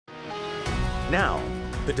Now,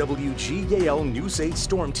 the WGAL News 8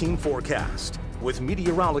 Storm Team forecast with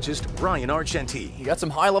meteorologist Brian Argenti. You got some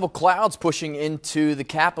high-level clouds pushing into the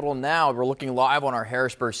capital now. We're looking live on our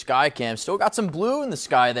Harrisburg Skycam. Still got some blue in the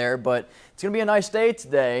sky there, but it's going to be a nice day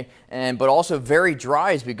today, but also very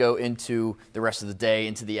dry as we go into the rest of the day,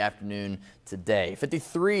 into the afternoon today.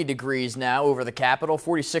 53 degrees now over the capital,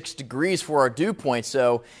 46 degrees for our dew point,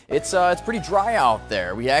 so it's pretty dry out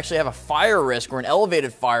there. We actually have a fire risk, or an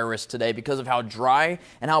elevated fire risk today, because of how dry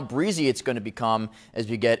and how breezy it's going to become as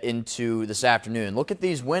we get into this afternoon. Look at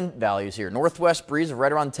these wind values here. Northwest breeze of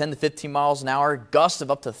right around 10 to 15 miles an hour, gusts of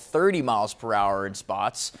up to 30 miles per hour in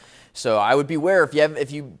spots. So I would beware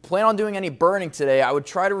if you plan on doing any burning today. I would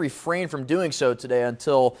try to refrain from doing so today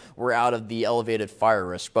until we're out of the elevated fire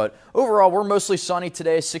risk. But overall, we're mostly sunny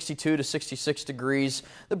today, 62 to 66 degrees.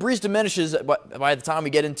 The breeze diminishes by the time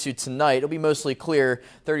we get into tonight. It'll be mostly clear,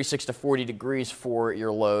 36 to 40 degrees for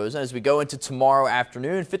your lows. And as we go into tomorrow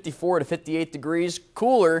afternoon, 54 to 58 degrees,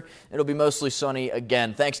 cooler. It'll be mostly sunny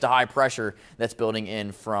again, thanks to high pressure that's building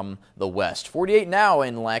in from the west. 48 now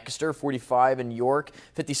in Lancaster, 45 in York,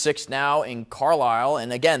 56 now in Carlisle,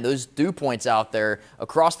 and again, those dew points out there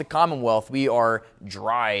across the Commonwealth, we are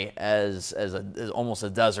dry as almost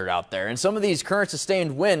a desert out there. And some of these current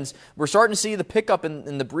sustained winds, we're starting to see the pickup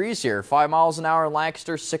in the breeze here. 5 miles an hour in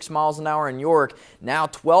Lancaster, 6 miles an hour in York, now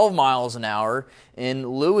 12 miles an hour in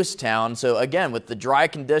Lewistown. So again, with the dry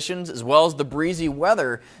conditions as well as the breezy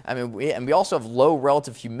weather, I mean, we also have low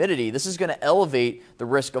relative humidity. This is going to elevate the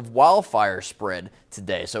risk of wildfire spread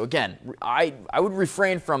today. So again, I would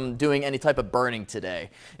refrain from doing any type of burning today.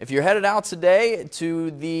 If you're headed out today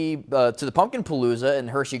to the Pumpkin Palooza in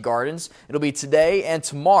Hershey Gardens, it'll be today and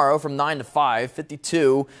tomorrow from 9 to 5,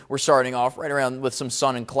 52. We're starting off right around with some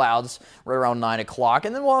sun and clouds right around 9 o'clock.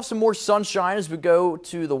 And then we'll have some more sunshine as we go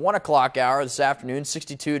to the 1 o'clock hour this afternoon,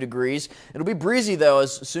 62 degrees. It'll be breezy though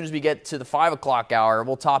as soon as we get to the 5 o'clock hour.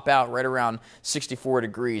 We'll top out right around 64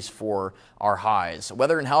 degrees for our highs.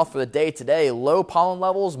 Weather and health for the day today, low pollen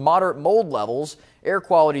levels, moderate mold levels. Air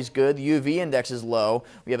quality is good. The UV index is low.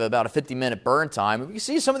 We have about a 50-minute burn time. You can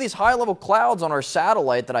see some of these high-level clouds on our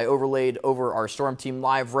satellite that I overlaid over our Storm Team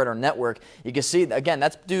Live radar network. You can see, again,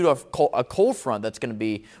 that's due to a cold front that's going to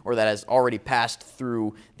be, or that has already passed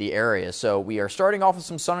through the area. So we are starting off with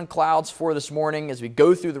some sun and clouds for this morning. As we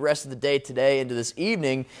go through the rest of the day today into this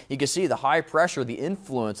evening, you can see the high pressure, the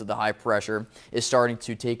influence of the high pressure is starting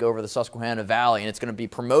to take over the Susquehanna Valley, and it's going to be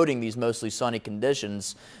promoting these mostly sunny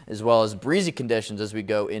conditions as well as breezy conditions as we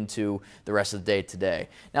go into the rest of the day today.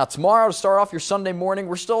 Now tomorrow, to start off your Sunday morning,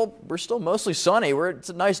 we're still mostly sunny. It's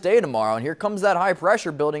a nice day tomorrow, and here comes that high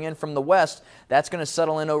pressure building in from the west. That's going to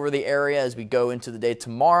settle in over the area as we go into the day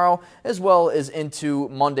tomorrow, as well as into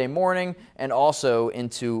Monday morning and also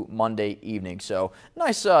into Monday evening. So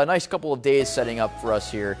nice couple of days setting up for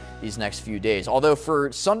us here these next few days. Although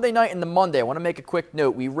for Sunday night into Monday, I want to make a quick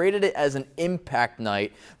note. We rated it as an impact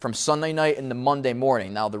night from Sunday night into Monday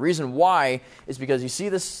morning. Now the reason why is because you see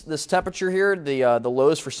this temperature here, the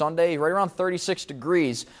lows for Sunday, right around 36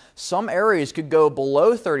 degrees. Some areas could go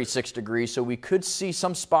below 36 degrees, so we could see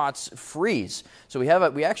some spots freeze. So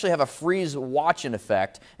we actually have a freeze watch in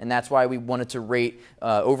effect, and that's why we wanted to rate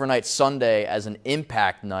overnight Sunday as an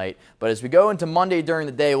impact night. But as we go into Monday during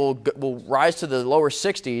the day, we'll rise to the lower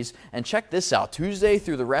 60s, and check this out. Tuesday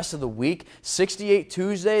through the rest of the week, 68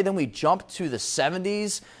 Tuesday, then we jump to the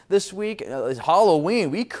 70s this week. It's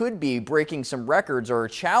Halloween. We could be breaking some records or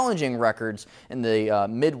challenging records in the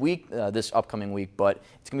midweek this upcoming week, but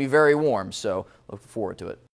it's going to be very warm, so look forward to it.